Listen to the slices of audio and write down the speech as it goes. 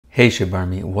Hey SHIBA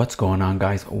Army, what's going on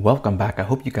guys? Welcome back. I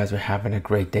hope you guys are having a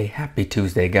great day. Happy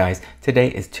Tuesday guys. Today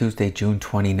is Tuesday, June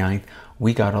 29th.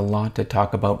 We got a lot to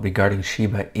talk about regarding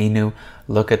SHIBA INU.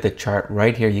 Look at the chart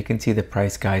right here. You can see the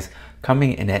price guys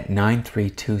coming in at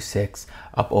 9326,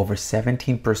 up over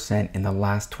 17% in the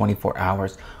last 24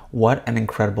 hours. What an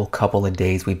incredible couple of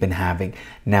days we've been having.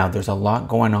 Now there's a lot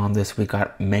going on this week.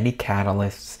 Got many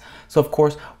catalysts. So of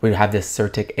course we have this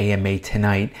Certik AMA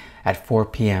tonight at 4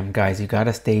 p.m. Guys, you got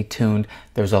to stay tuned.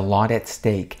 There's a lot at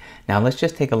stake. Now let's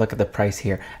just take a look at the price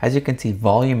here. As you can see,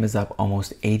 volume is up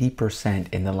almost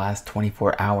 80% in the last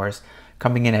 24 hours,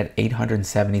 coming in at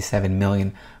 877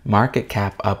 million. Market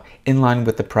cap up in line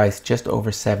with the price, just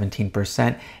over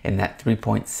 17% in that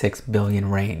 3.6 billion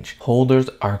range.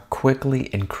 Holders are quickly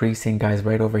increasing guys.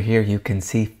 Right over here you can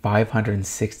see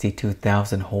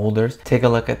 562,000 holders. Take a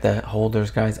look at the holders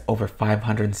guys, over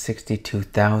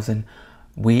 562,000.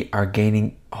 We are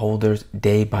gaining holders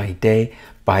day by day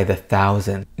by the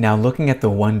thousand. Now looking at the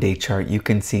 1-day chart, you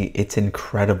can see it's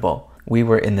incredible. We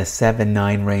were in the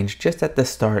 7-9 range just at the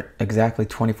start, exactly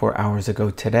 24 hours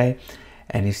ago today.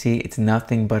 And you see it's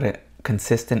nothing but a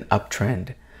consistent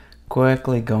uptrend.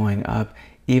 Quickly going up,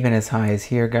 even as high as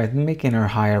here guys, making our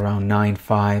high around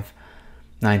 9.5,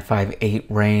 9.58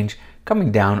 range.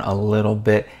 Coming down a little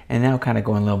bit and now kind of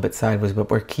going a little bit sideways, but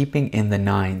we're keeping in the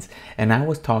 9s. And I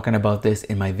was talking about this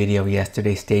in my video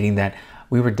yesterday, stating that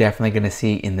we were definitely going to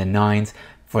see in the 9s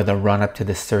for the run up to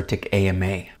the Certik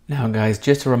AMA. Now guys,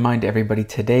 just to remind everybody,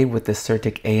 today with the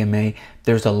Certik AMA,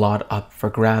 there's a lot up for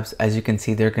grabs. As you can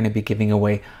see, they're going to be giving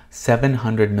away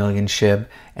 700 million SHIB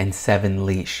and 7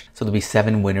 LEASH. So there'll be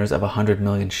 7 winners of 100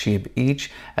 million SHIB each,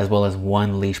 as well as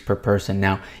 1 LEASH per person.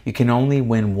 Now you can only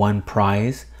win 1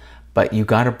 prize, but you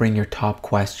got to bring your top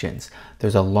questions.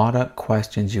 There's a lot of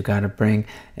questions you got to bring,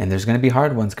 and there's going to be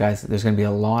hard ones, guys. There's going to be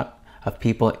a lot of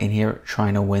people in here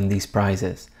trying to win these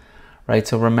prizes, right?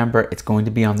 So remember, it's going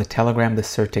to be on the Telegram, the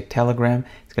Certik Telegram.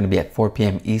 It's going to be at 4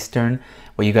 p.m. Eastern.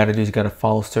 What you got to do is you got to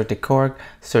follow Certik.org,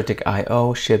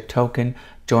 Certik.io, SHIB token,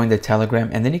 join the Telegram,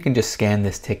 and then you can just scan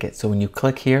this ticket. So when you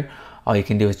click here, all you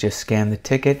can do is just scan the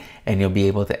ticket and you'll be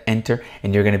able to enter,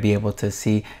 and you're going to be able to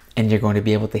see, and you're going to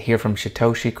be able to hear from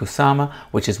Shytoshi Kusama,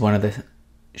 which is one of the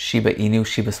SHIBA INU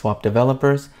SHIBA Swap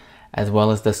developers, as well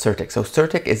as the Certik. So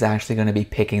Certik is actually going to be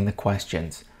picking the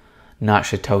questions, not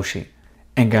Shytoshi.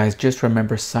 And guys, just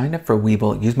remember, sign up for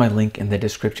Webull. Use my link in the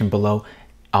description below.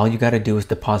 All you got to do is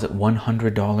deposit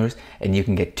 $100 and you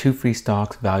can get 2 free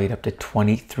stocks valued up to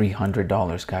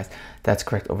 $2,300, guys. That's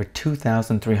correct, over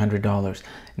 $2,300.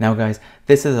 Now guys,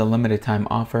 this is a limited time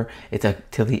offer. It's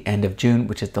till the end of June,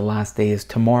 which is the last day is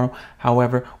tomorrow.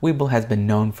 However, Webull has been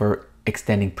known for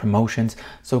extending promotions.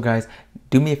 So guys,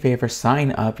 do me a favor,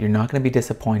 sign up. You're not going to be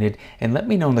disappointed. And let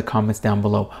me know in the comments down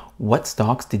below, what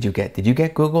stocks did you get? Did you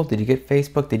get Google? Did you get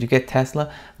Facebook? Did you get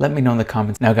Tesla? Let me know in the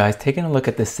comments. Now guys, taking a look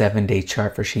at the 7-day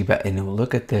chart for SHIBA INU.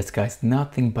 Look at this guys,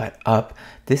 nothing but up.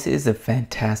 This is a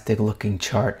fantastic looking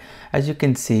chart. As you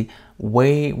can see,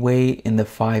 way in the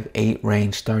 5-8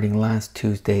 range starting last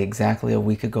Tuesday, exactly a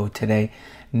week ago today.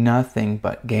 Nothing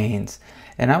but gains.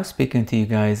 And I was speaking to you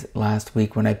guys last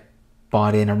week when I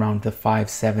bought in around the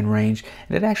 5-7 range,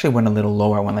 and it actually went a little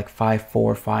lower. I went like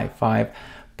 5-4, 5-5.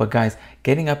 But guys,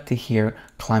 getting up to here,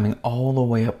 climbing all the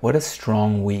way up, what a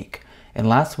strong week. And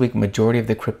last week, majority of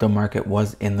the crypto market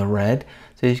was in the red.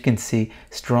 So as you can see,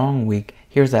 strong week.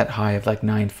 Here's that high of like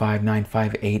 9.5,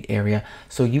 9.58 area.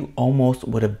 So you almost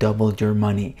would have doubled your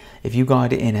money. If you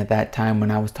got in at that time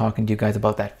when I was talking to you guys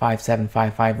about that 5.7,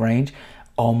 5.5 range,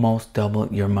 almost double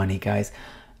your money, guys.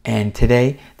 And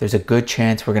today, there's a good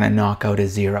chance we're going to knock out a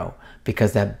 0,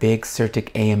 because that big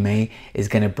Certik AMA is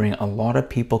going to bring a lot of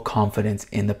people confidence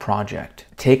in the project.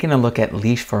 Taking a look at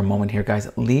LEASH for a moment here,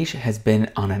 guys. LEASH has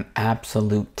been on an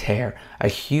absolute tear, a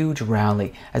huge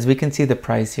rally. As we can see the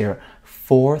price here,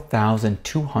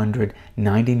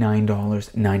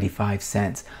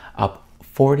 $4,299.95, up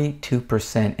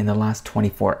 42% in the last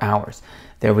 24 hours.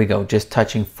 There we go, just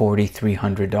touching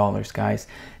 $4,300, guys.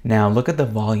 Now look at the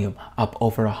volume, up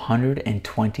over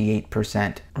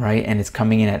 128%, right? And it's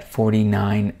coming in at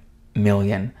 49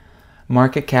 million.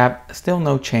 Market cap, still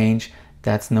no change.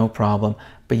 That's no problem.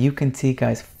 But you can see,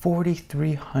 guys,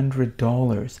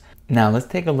 $4,300. Now let's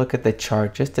take a look at the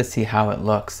chart just to see how it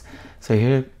looks. So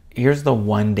here's the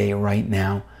 1-day right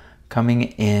now, coming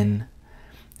in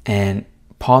and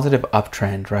positive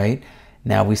uptrend, right?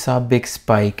 Now we saw a big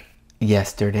spike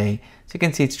yesterday. So you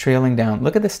can see it's trailing down.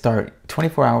 Look at the start.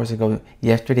 24 hours ago,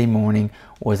 yesterday morning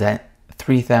was at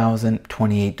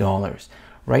 $3,028.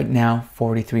 Right now,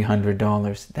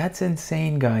 $4,300. That's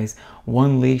insane, guys.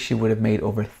 One leash, you would have made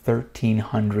over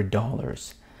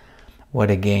 $1,300.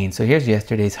 what a gain. So here's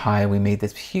yesterday's high. We made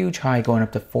this huge high going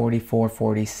up to 44,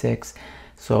 46.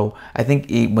 So I think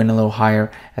it went a little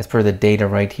higher as per the data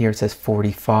right here. It says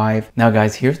 45. Now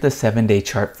guys, here's the 7-day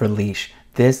chart for LEASH.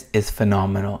 This is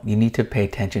phenomenal. You need to pay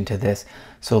attention to this.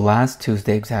 So last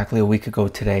Tuesday, exactly a week ago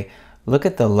today, look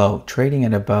at the low, trading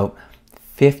at about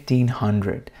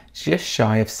 1,500, just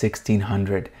shy of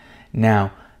 1,600.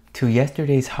 Now, to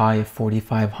yesterday's high of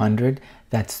 4,500,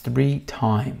 that's 3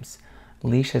 times.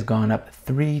 LEASH has gone up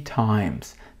 3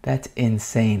 times. That's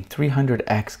insane.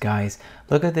 300x, guys.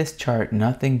 Look at this chart,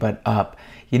 nothing but up.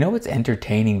 You know what's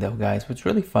entertaining though, guys? What's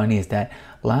really funny is that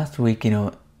last week,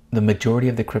 the majority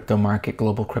of the crypto market,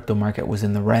 global crypto market, was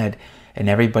in the red, and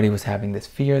everybody was having this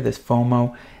fear, this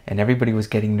FOMO, and everybody was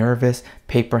getting nervous.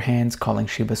 Paper hands calling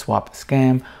Shiba Swap a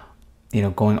scam,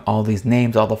 going all these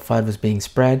names, all the FUD was being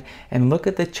spread. And look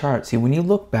at the chart. See, when you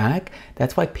look back,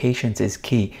 that's why patience is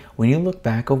key. When you look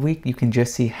back a week, you can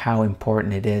just see how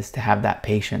important it is to have that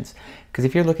patience. Because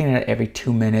if you're looking at it every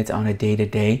 2 minutes on a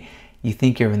day-to-day, you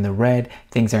think you're in the red,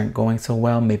 things aren't going so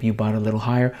well, maybe you bought a little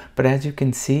higher. But as you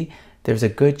can see, there's a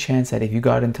good chance that if you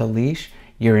got into LEASH,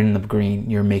 you're in the green,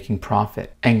 you're making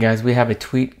profit. And guys, we have a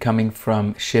tweet coming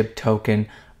from SHIB token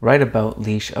right about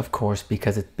LEASH, of course,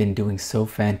 because it's been doing so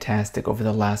fantastic over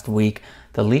the last week.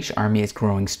 The LEASH army is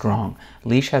growing strong.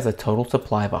 LEASH has a total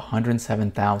supply of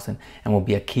 107,000 and will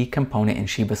be a key component in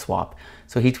Shiba Swap.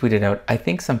 So he tweeted out, I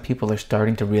think some people are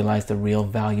starting to realize the real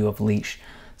value of LEASH.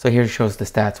 So here it shows the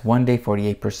stats: 1 day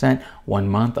 48%, 1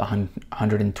 month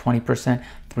 120%,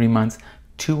 3 months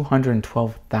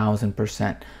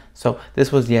 212,000%. So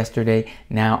this was yesterday.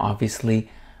 Now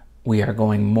obviously we are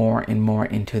going more and more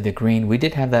into the green. We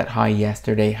did have that high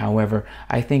yesterday. However,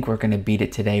 I think we're going to beat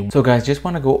it today. So guys, just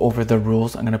want to go over the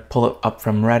rules. I'm going to pull it up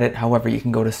from Reddit. However, you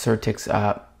can go to Certik's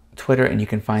Twitter and you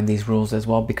can find these rules as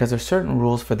well, because there's certain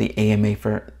rules for the AMA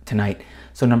for tonight.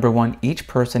 So number 1, each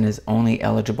person is only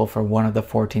eligible for one of the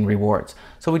 14 rewards.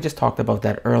 So we just talked about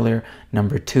that earlier.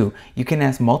 Number 2, you can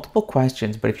ask multiple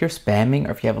questions, but if you're spamming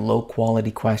or if you have low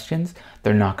quality questions,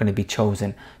 they're not going to be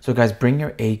chosen. So guys, bring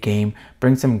your A game,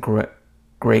 bring some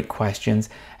great questions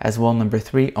as well. Number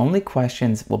 3, only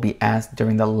questions will be asked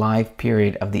during the live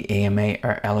period of the AMA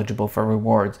are eligible for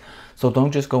rewards. So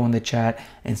don't just go in the chat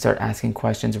and start asking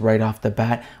questions right off the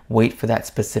bat. Wait for that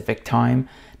specific time.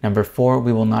 Number 4,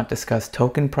 we will not discuss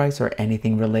token price or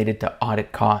anything related to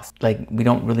audit costs. Like, we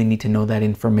don't really need to know that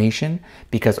information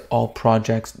because all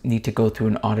projects need to go through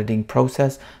an auditing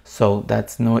process. So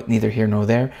that's neither here nor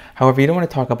there. However, you don't want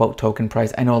to talk about token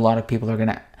price. I know a lot of people are going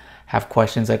to have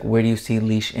questions like, where do you see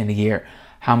LEASH in a year?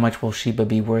 How much will Shiba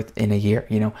be worth in a year?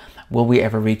 Will we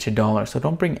ever reach $1? So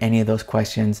don't bring any of those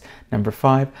questions. Number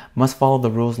 5, must follow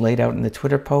the rules laid out in the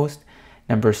Twitter post.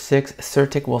 Number 6,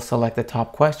 Certik will select the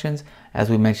top questions. As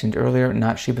we mentioned earlier,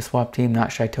 not Shiba Swap team,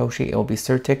 not Shytoshi, it will be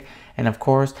Certik. And of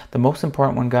course, the most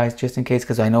important one, guys, just in case,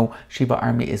 because I know Shiba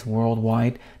Army is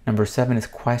worldwide, number 7 is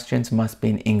questions must be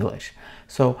in English.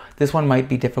 So this one might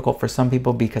be difficult for some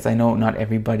people because I know not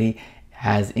everybody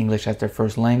has English as their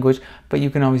first language, but you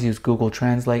can always use Google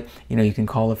Translate. You can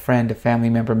call a friend, a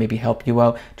family member, maybe help you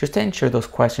out just to ensure those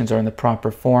questions are in the proper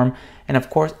form. And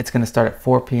of course, it's going to start at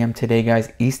 4 p.m. today,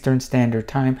 guys, Eastern Standard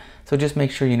Time. So just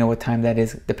make sure you know what time that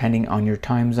is, depending on your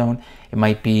time zone. It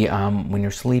might be when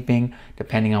you're sleeping,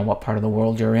 depending on what part of the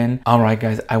world you're in. All right,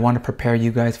 guys, I want to prepare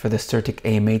you guys for the Certik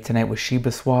AMA tonight with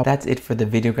Shiba Swap. That's it for the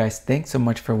video, guys. Thanks so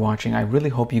much for watching. I really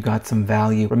hope you got some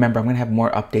value. Remember, I'm going to have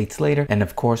more updates later. And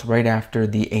of course, right after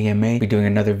the AMA, we'll be doing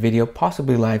another video,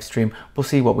 possibly live stream. We'll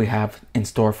see what we have in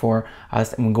store for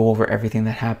us and we'll go over everything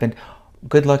that happened.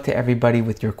 Good luck to everybody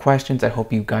with your questions. I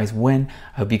hope you guys win.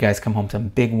 I hope you guys come home some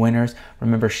big winners.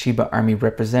 Remember, Shiba Army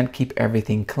represent. Keep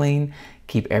everything clean.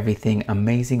 Keep everything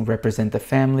amazing. Represent the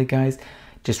family, guys.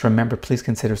 Just remember, please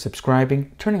consider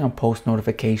subscribing, turning on post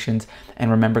notifications.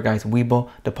 And remember, guys, Webull,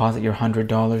 deposit your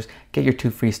 $100. Get your 2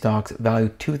 free stocks, value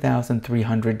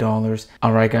 $2,300.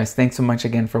 All right, guys, thanks so much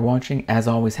again for watching. As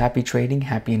always, happy trading,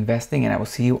 happy investing, and I will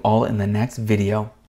see you all in the next video.